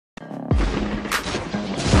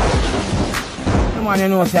man, you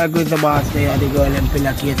know, say Grizzle Boss there, the girl them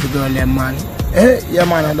pillocate the girl them, man. Eh, yeah,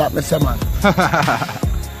 man, and that me say, man.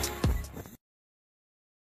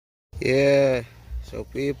 Yeah, so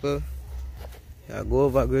people, I go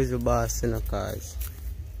over Grizzle Boss in the cars.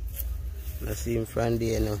 I see him from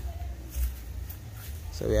there, you know.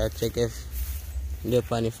 So we are check if they're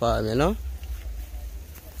on the farm, you know.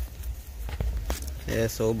 Yeah,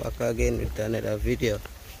 so back again with another video.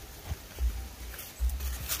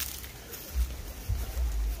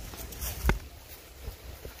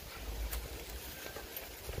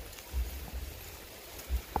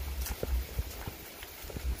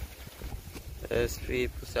 Yes,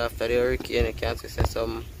 people, so after the hurricane, you can see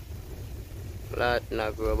some plant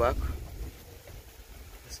not grow back.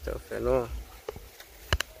 Stuff, you know.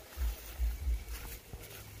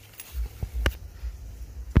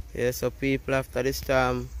 Yeah, so people after this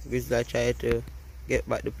storm, Grizzly try to get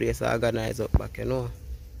back the place organized up back, you know.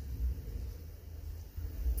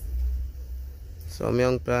 Some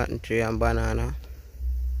young planting tree and banana.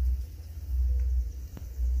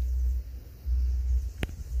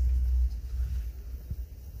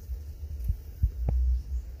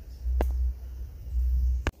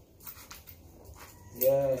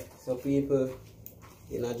 Yeah, so people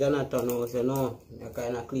in a Jonathan house, you know, I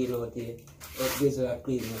kind of clean out the Grizzle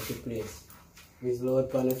clean out the place. Grizzle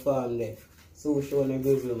out on the farm there. So show the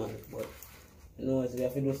Grizzle man, but you know, so we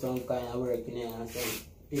have to do some kind of work in here and some thing,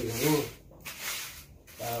 you know.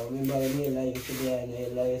 Remember when you like today and you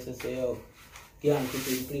like to say, oh, can't put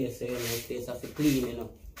in place, so you know, the place have to clean, you know.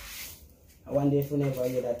 I wonder if you never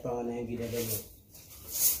hear that pound and give it a demo.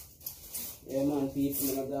 Yeah man, people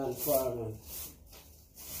in a gone far, man.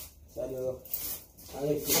 So I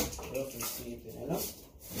like to roughly sleeping, you know?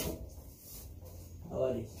 How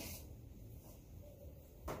are this?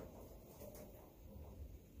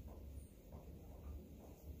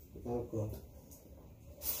 Okay.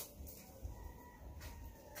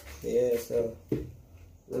 Yeah, so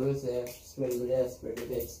let me say, smell the spread the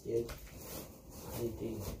bed still. And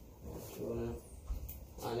things.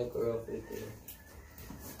 And look roughly thing.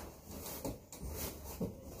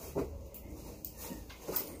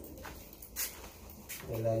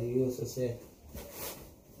 Like you used to say,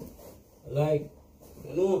 like,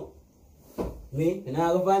 you know, me, and I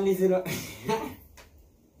go find this, you know.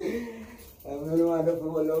 I don't know how to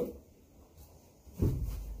go along.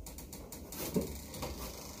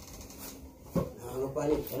 I go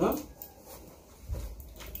find it, you know.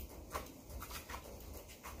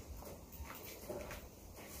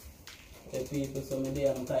 The people, some of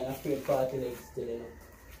them, I'm kind of afraid party legs still, you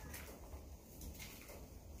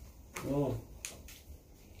know. No.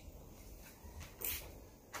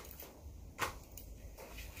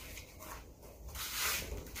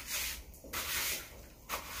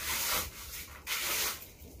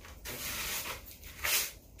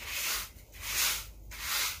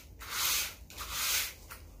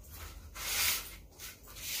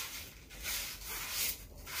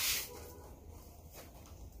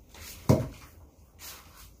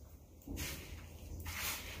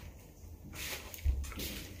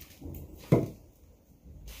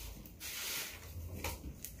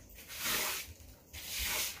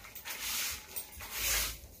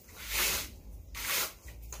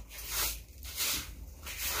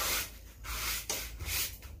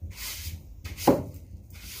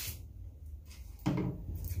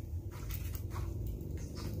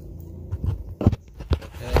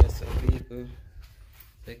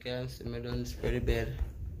 You can see me done spread the bed.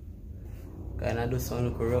 Kinda do some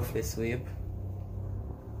little roughly sweep.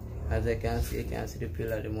 As you can see the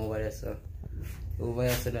pillar them over there, so over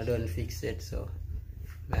here so I done fix it, so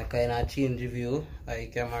I kinda change the view of the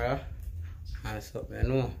camera and something, you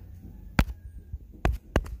know.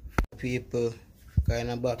 People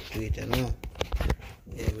kinda back to it, you know.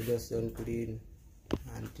 Yeah, we just done clean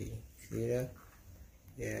and thing. See that?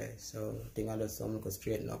 Yeah, so I think I'll do some little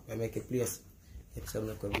straighten up. I make a place. Get some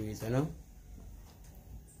little breeze, you know?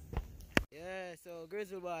 Yeah, so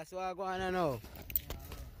Grizzle Boss, what going on now?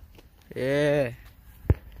 Yeah.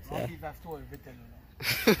 I'll give a story for tell you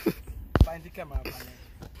now. Find the camera, man.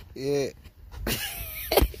 Yeah.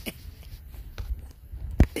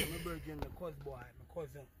 I'm a virgin, my cousin boy, my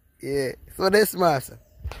cousin. Yeah. So this master.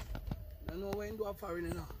 I know when you do a foreign,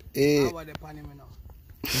 you know. Yeah. How are they planning me now?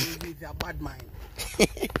 He's a bad mind.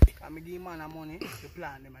 I give man money to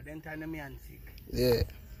plan them, and then tell them I'm sick. Yeah.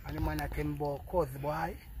 And the man I came about cause boy,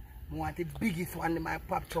 I want the biggest one in my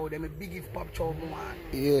pop chow, the biggest pop chow I want.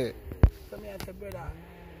 Yeah. So me I said, brother,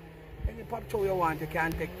 any pop chow you want, you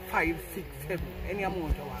can take 5, 6, 7, any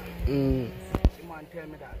amount you want. The man tell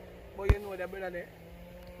me that. But you know the brother there,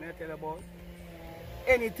 me I tell you about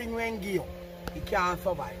anything when give you, he can't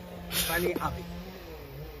survive. And he have it.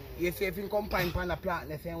 You see if he come find on the plant,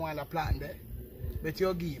 they say one of the plant there. But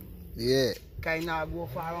you give him. Yeah. Can not go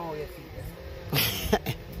far around you see.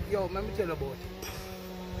 Yo, let me tell you about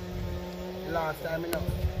it. Last time you know,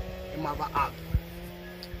 he have an hag.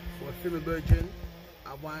 For a female virgin, I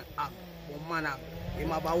have one hag. One man hag. He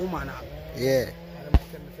have a woman hag. Yeah. And I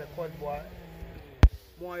say, "Cut boy,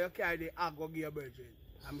 more you carry the hag go give your virgin."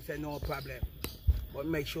 I say no problem. But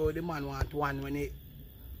make sure the man want one when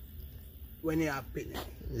he have pitney.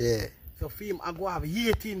 Yeah. So for him, I go have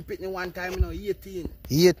 18 pitney one time, you know, 18.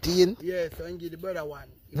 18? Yeah, so I give the brother one.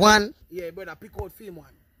 One? Yeah, brother pick out film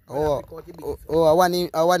one. Oh,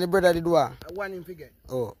 I want the brother to do one. I want him to get.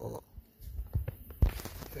 Oh.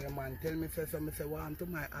 So the man tell me first, I say, well, I'm to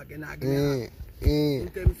my again. He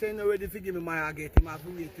tell me, say, no ready to give me my agate. He have to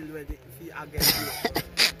wait till ready to see again.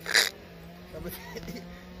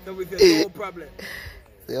 So we say, no problem.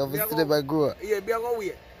 So obviously they might grow. Yeah, be a go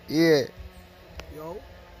wait. Yeah. Yo,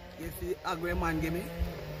 you see, agre man give me.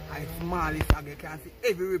 I smallest agre can see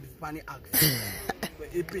every ribs on the axe. But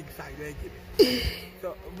a big side they give me.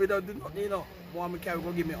 So we don't do nothing, you know. One me carry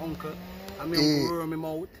go give me uncle. And me go my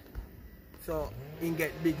mouth. So he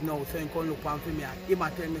get big now, so he can look on for me. He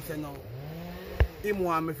might tell me say no. He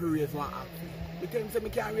want me to raise one axe. He tell me say me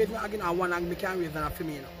can't raise one again and one axe me can't raise one for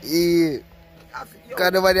me, you know. Yeah.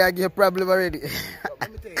 Because nobody have a problem already.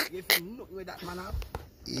 Let me tell you, you see nothing with that man up.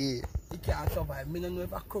 Yeah. He can't survive. I don't know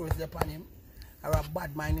if I curse upon him, or a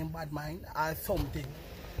bad mind, or something.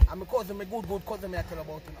 And because of my good cousin, I tell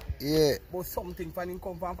about him. Yeah. But something from him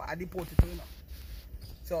come from, I deport it to him.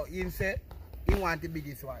 So he say, he want the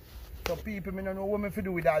biggest one. So people, I don't know what to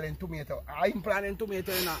do with all in tomato. I'm planting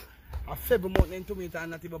tomato, you know, a 7 months in tomato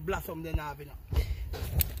and not even blossom then have, you know.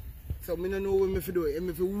 So I don't know what to do.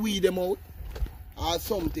 If I weed them out, or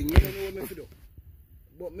something, I don't know what to do.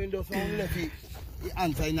 But I just want to let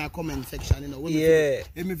answer in the comment section, you know. Yeah.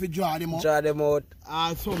 If you draw them out. Draw them out.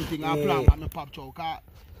 Or something, or plan for my pop chow. Because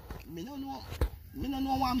I don't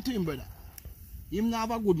know what I'm doing, brother. Him not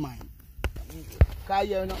have a good mind. Because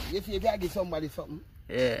you know, if you can give somebody something,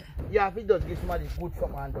 yeah. You have to just give somebody good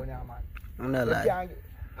something and done, man. I'm not lying.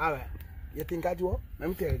 Alright. You think I do? Let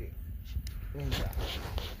me tell you this.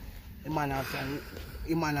 The man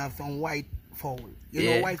have some white fowl. You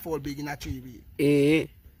know white fowl big in a tree. Yeah.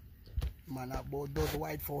 Man, I bought those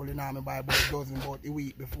white fowl in army by about a dozen about a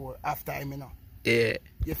week before, after him, you know. Yeah.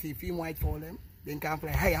 You see, if him white fowl them, then can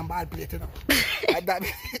play high and bad plate, you know. And that,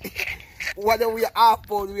 whether we are half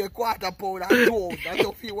pound, we are quarter pound, and 2 ounce, that's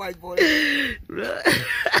how few white fowl.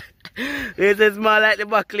 It's small like the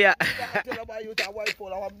buckler. I tell about you that white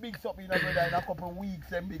fowl, I want big something, you know, brother, in a couple of weeks,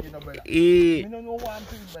 and big, you know, brother. Yeah. I don't know what I'm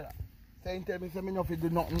doing, brother. So he tell me, say, me not do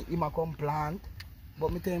nothing, he might come plant.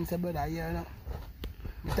 But me tell him, say, brother, you know,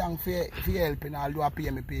 me thank for helping, I'll do a pay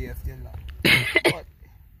still now. But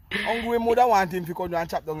hungry mother want him to come down and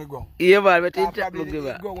chop down the ground. Yeah, man, but he chop down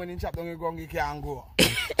the ground. When he chop down the ground, he can't go.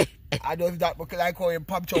 I does that because like how he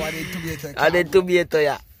pop chow and the tomato. And the tomato,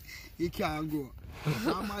 yeah. He can't go.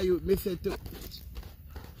 So my youth, me say too.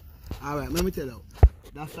 Alright, let me tell you.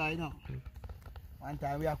 That's why, you know. One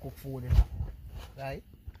time we are cook food, you know. Right?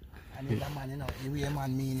 And he's a man, you know. The way a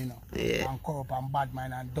man mean, you know. Yeah. And corrupt and bad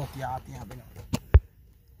man and dirty heart, you know.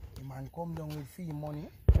 The man come down with free money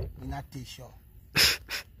in a t-shirt.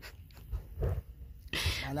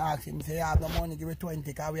 And I ask him, say, you have no money, give me 20,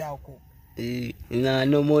 because we have cook. Nah,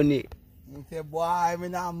 no money. He say, boy, I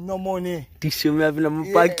mean, I have no money. Tissue me have in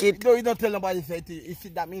my pocket. No, you don't tell nobody, say,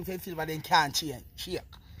 that means say silver, then can't change. Shake.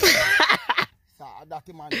 So, that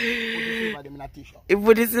man, put the silver in a t-shirt. He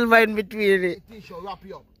put the silver in between it. The t-shirt wrap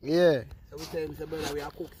you up. Yeah. So we tell him, say, brother, we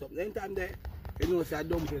have cooked something. Then time there, you know, say,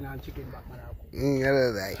 dumpling and chicken back, man, I cook. I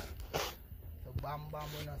know that. So, bam,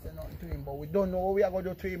 we don't say nothing to him, but we don't know what we are going to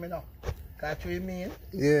do to him, you know. Because to him mean?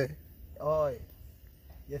 Yeah. Oh,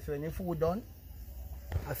 yes, when the food done,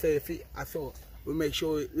 I saw we make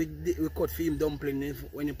sure we cut for him dumpling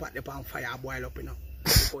when you put the pan fire boil up, you know.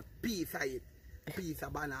 We cut piece of it, piece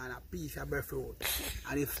of banana, piece of breadfruit,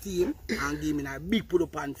 and it steam and give me a big put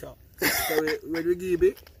up pan so. So when we give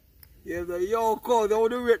it, you say, yo, cuz, I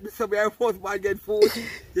want to wait me so my first man get food.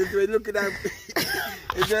 Just when looking at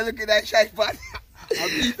that shy pan, a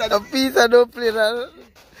piece of dumpling.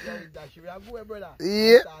 We are going, brother.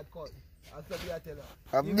 Yeah.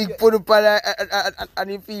 A big put up and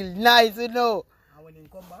he feel nice, you know. And when he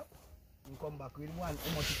come back with one,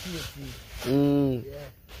 how much KFC.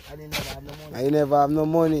 Yeah. And he never have no money. I never have no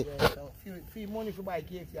money. Yeah, so free money for buy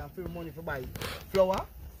KFC and free money for buy flour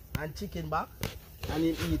and chicken back. And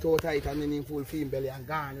he eat all tight and then he full feed belly and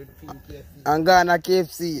gone with the KFC. And gone at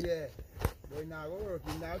KFC. Yeah. We're not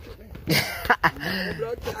working now,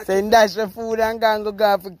 Send dash the food and go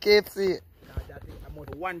for KFC.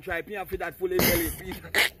 One try me for that fully belly piece.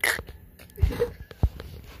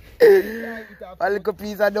 A little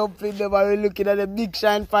piece of dumpling, they were looking at the big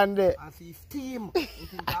shine pan there. I see steam.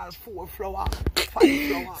 It's all 4 flour, 5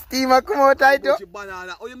 flour. Steam come out tight up.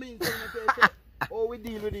 Banana. Oh, you mean? Oh, we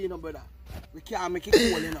deal with it, you know, brother. We can't make it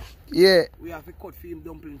cold, you know. Yeah. We have to cut film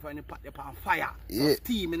dumpling for the pot on fire. So yeah.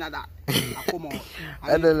 Steam in that. I come out.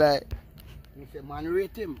 I don't like. You say, man,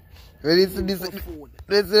 rate him. Well, this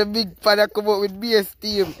a big pan that come out with beer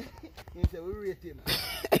steam. You say, we rate him.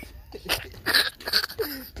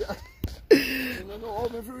 You don't know how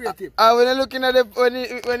we rate him. When you looking at the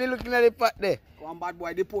when you looking at the pot there. One bad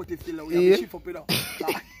boy, the pot is still out. We have to shift up it up.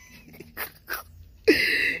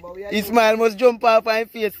 His smile must jump off on his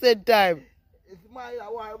face same time. It's my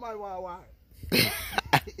why.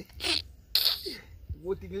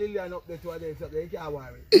 Putting Lillian up there to others up there, you can't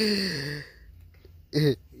worry.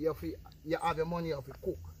 You have your money, you have to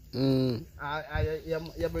cook.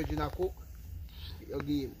 Your virgin cook, you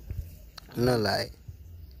give him. No lie.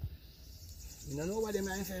 You don't know what they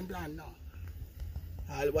might say in plan now.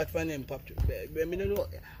 I'll watch for them pop. I don't know.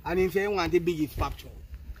 And he say he want the biggest pop show.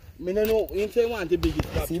 I don't know. He say he want the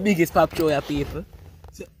biggest pop show. The biggest pop show, yeah, people.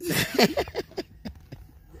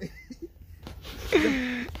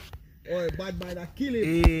 Oh, bad man that kill him.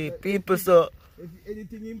 Hey, people, so. If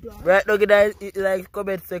anything in plan. Right now, guys, like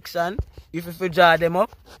comment section. If you draw them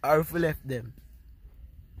up or if you left them.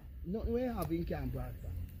 Nothing we have in camp, brother.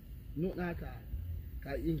 Nothing like that.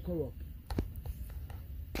 Because it's corrupt.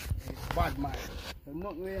 It's bad man. So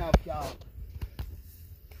nothing we have can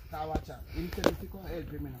watch out. Him tell me to come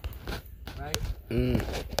help him now. Right?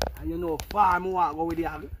 And you know farm walk go with the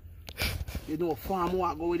hog. You know farm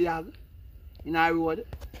walk go with the hog. In our road.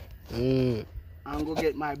 And go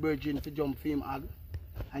get my virgin to jump for him hog.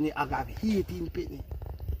 And the hog have heat in pitney.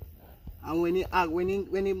 And when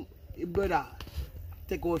he brother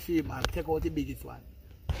take out for him hog, take out the biggest one.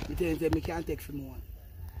 He tell him I can't take for more.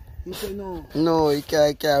 He say no. No, he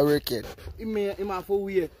can't work it. He have to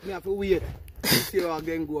wait. Me have to wait. See how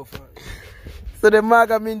again go for it. So the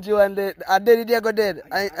Marga Minju and the dead they go dead.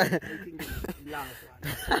 I think the last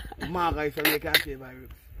one. Marga is a way can say by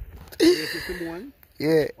rips. You see someone?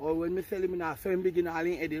 Yeah. Or when me sell him in a firm big in all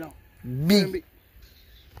in head, you know. Big.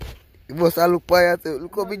 You must have look for yourself.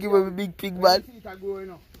 Look how big you have a big pig man. See it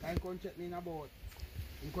growing up. He come check me in about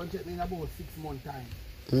 6 months time.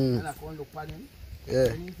 And I come look for him.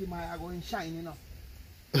 Yeah. And he see my going shine, you know.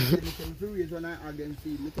 Then he tell me to raise one again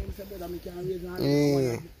feed. Me tell him say brother me can't raise one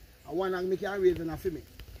again. One me can't raise one for me.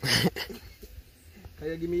 Can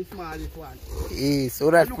you give me smallest one? Yeah, so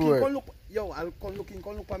that's cool. Yo, I'll come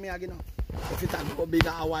look for me again now. If it's a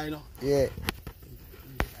bigger Hawaii, you know. Yeah.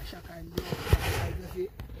 You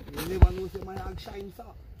never know say my hog shine, sir.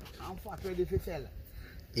 I'm fat ready to sell.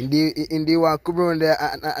 In the one come around there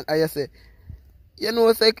and I say, you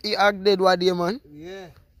know say he hog dead what day man? Yeah.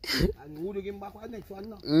 And who do give him back for the next one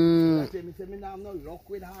now? I say me now no luck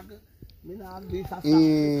with hog. Me now this after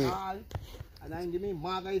all. And I give me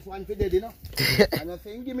Marga is one for dead, you know. And I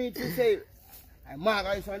say give me to say and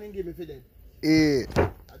Marga is one and give me for dead. Yeah.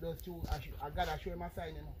 I just two I gotta show him my sign,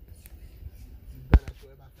 you know. You gotta show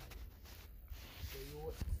him my sign. So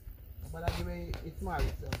you but I give me it's small, so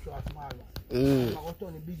show a small one. I'm gonna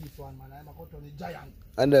turn the biggest one, man. I'm gonna turn the giant.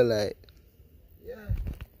 And the light. Yeah.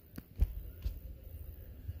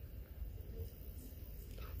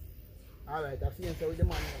 Alright, I see with the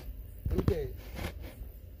man now. Let me tell you.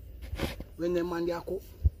 When the man they cook,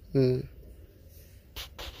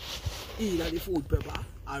 either the food pepper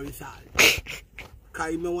or the salt.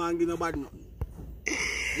 Because you don't want to give no bad nothing.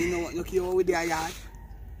 You know what, you care with their yard.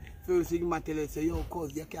 First thing I tell you, say, yo,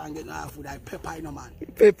 cuz you can't get no food like pepper, you know, man.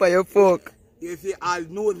 Pepper your fork. You see, I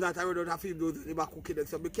know that I don't have to do those never cook it,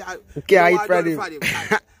 so you can't eat from him.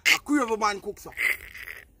 A crave man cooks up.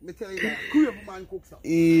 Me tell you that, a crave man cooks up.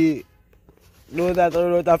 Yeah. Know that I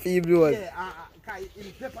don't have to do it. Yeah, because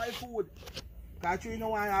in pepper food, because you know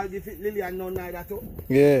why I'll give it Lily and none like that too.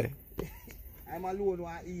 Yeah. I'm alone who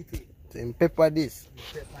I eat it. Same pepper this.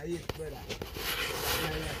 Pepper yes, brother.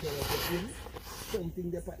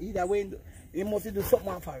 Something there, either way, you must do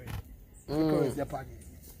something for it. Because the party.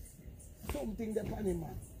 Something there,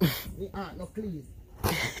 man. The heart not clean.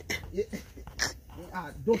 The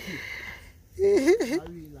heart dirty. I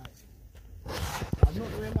realize. I'm not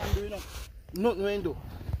doing man doing up. Not doing do.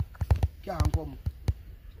 Can't come.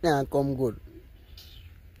 Can't come good.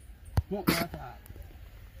 Not that hard.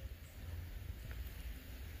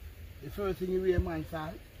 The first thing you wear man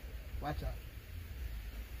side, watch out.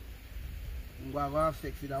 You go have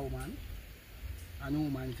sex with a woman. And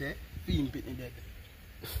woman say, film pitney dead.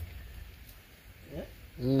 Yeah?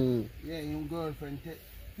 Yeah, your girlfriend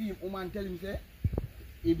film woman tell him say,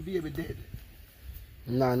 his baby dead.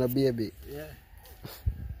 Nah, no baby. Yeah.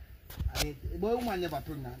 And boy woman never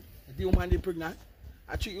pregnant. The woman is pregnant.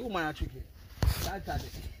 I trick you, woman I trick you. That's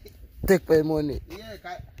it. Take my money. Yeah,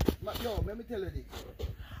 yo, let me tell you this.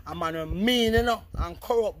 A man mean, you know, and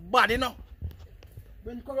corrupt bad, you know.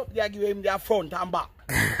 When corrupt, they give him their front and back.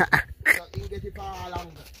 So he get it for all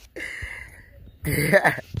along.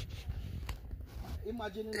 Yeah.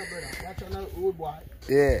 Imagine, you know, brother, watch on a old boy.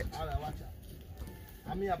 Yeah. Alright, watch out.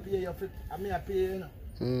 I may pay you, you know,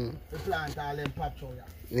 to plant all them pop show,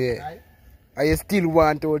 yeah. Right? And you still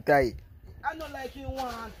want to tie? I don't like you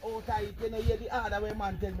want out tight, you know, hear the other way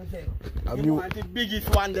man tell me say. You want the biggest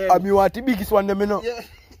one them. You want the biggest one them, you know? Yeah.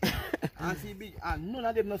 And see big, and none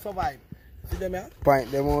of them no survive. See them here?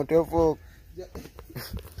 Point them out, you folk. Yeah.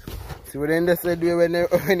 See what they said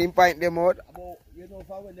when he point them out? About, you know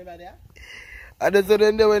for when they were there? And that's what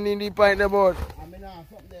they when he point them out. And me nah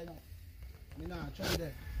something there now. Me nah try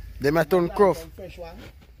them. Them a turn cruff. Fresh one.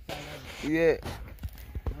 Yeah.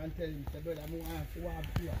 And tell him, say brother, I want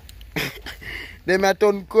pure. Them a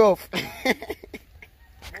turn cruff.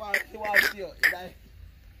 Want pure.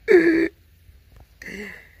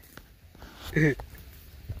 Hey,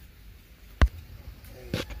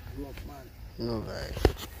 rough man. No, right.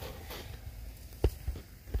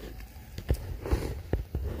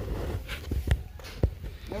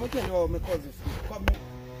 Let me tell you how my cousin come here.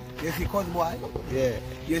 You see cousin boy? Yeah.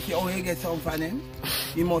 You see how he gets some from him?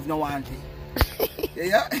 He must not want it.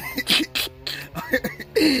 Yeah?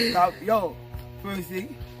 Yo, first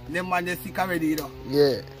thing, them man they sick already, you know.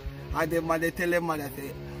 Yeah. And them man they tell them man they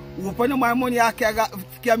say, open my money, I can't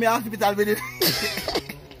scare me hospital with it.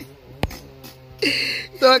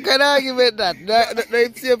 So can I argue with that? That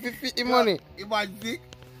it's safe to fit the money. He was sick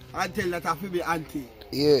and tell that I feel be auntie.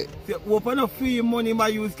 Yeah. Say, open up free money my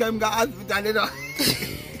use can go hospital, you know.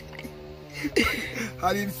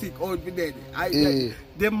 And him sick out for dead.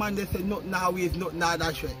 Them man they say not now is not now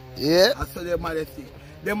that way. Yeah. I saw them man they say.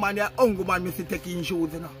 Them man they hungry man me see taking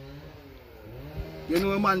shoes, you know. You know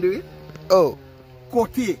what man do it? Oh.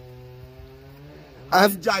 Cut it.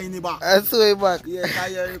 And join it back. I saw it back. Yeah,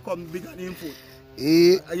 because he come bigger than him foot.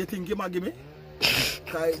 Yeah. And you think he might give me?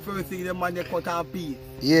 Because first thing them man they cut off piece.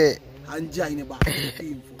 Yeah. And join it back.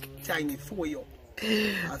 Chinese so you.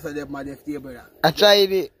 I saw them man they stay brother. I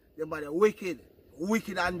tried it. Them man they wicked.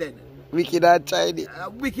 Wicked and dead. Wicked and tried it.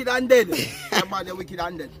 Wicked and dead. Them man they wicked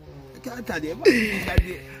and dead. I can't tell you.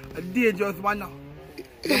 A dangerous man now.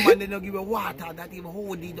 Them man they don't give you water that even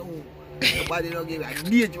hold it down. The body don't give you a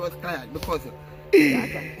dangerous client because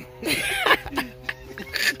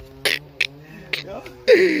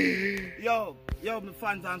Yo, my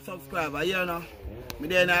fans and subscribers, you know, me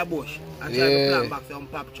there in the bush. I try to plan back some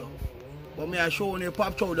pop chow. But me I show you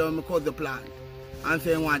pop chow them because the plan. And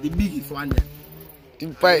say I want the biggest one then.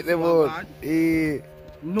 You fight them out. Yeah.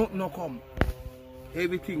 No come.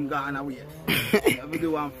 Everything gone away. Every day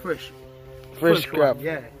one fresh. Fresh crab.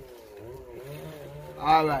 Yeah.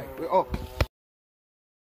 Alright, we up.